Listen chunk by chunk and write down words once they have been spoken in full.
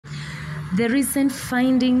the recent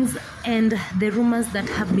findings and the rumors that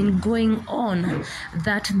have been going on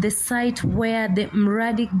that the site where the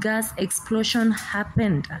Mradi gas explosion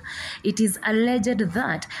happened, it is alleged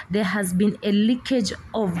that there has been a leakage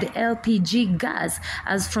of the LPG gas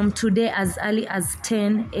as from today as early as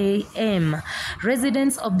 10 a.m.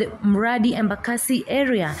 Residents of the Mradi Embakasi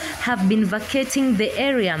area have been vacating the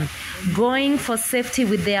area, going for safety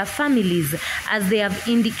with their families, as they have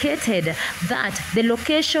indicated that the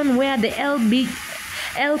location where the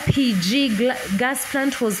LPG gas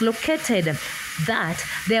plant was located, that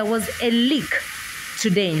there was a leak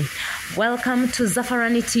today. Welcome to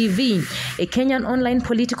Zafarani TV, a Kenyan online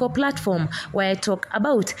political platform where I talk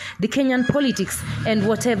about the Kenyan politics and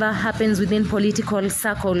whatever happens within political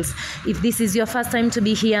circles. If this is your first time to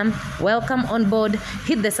be here, welcome on board.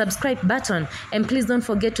 Hit the subscribe button and please don't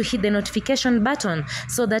forget to hit the notification button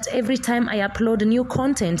so that every time I upload new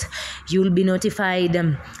content, you'll be notified.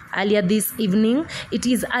 Earlier this evening, it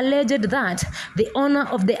is alleged that the owner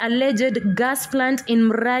of the alleged gas plant in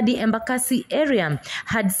Mradi Embakasi area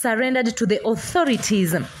had surrendered to the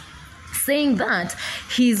authorities, saying that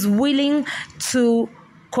he is willing to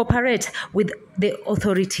cooperate with the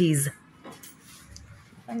authorities.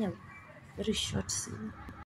 Very short scene.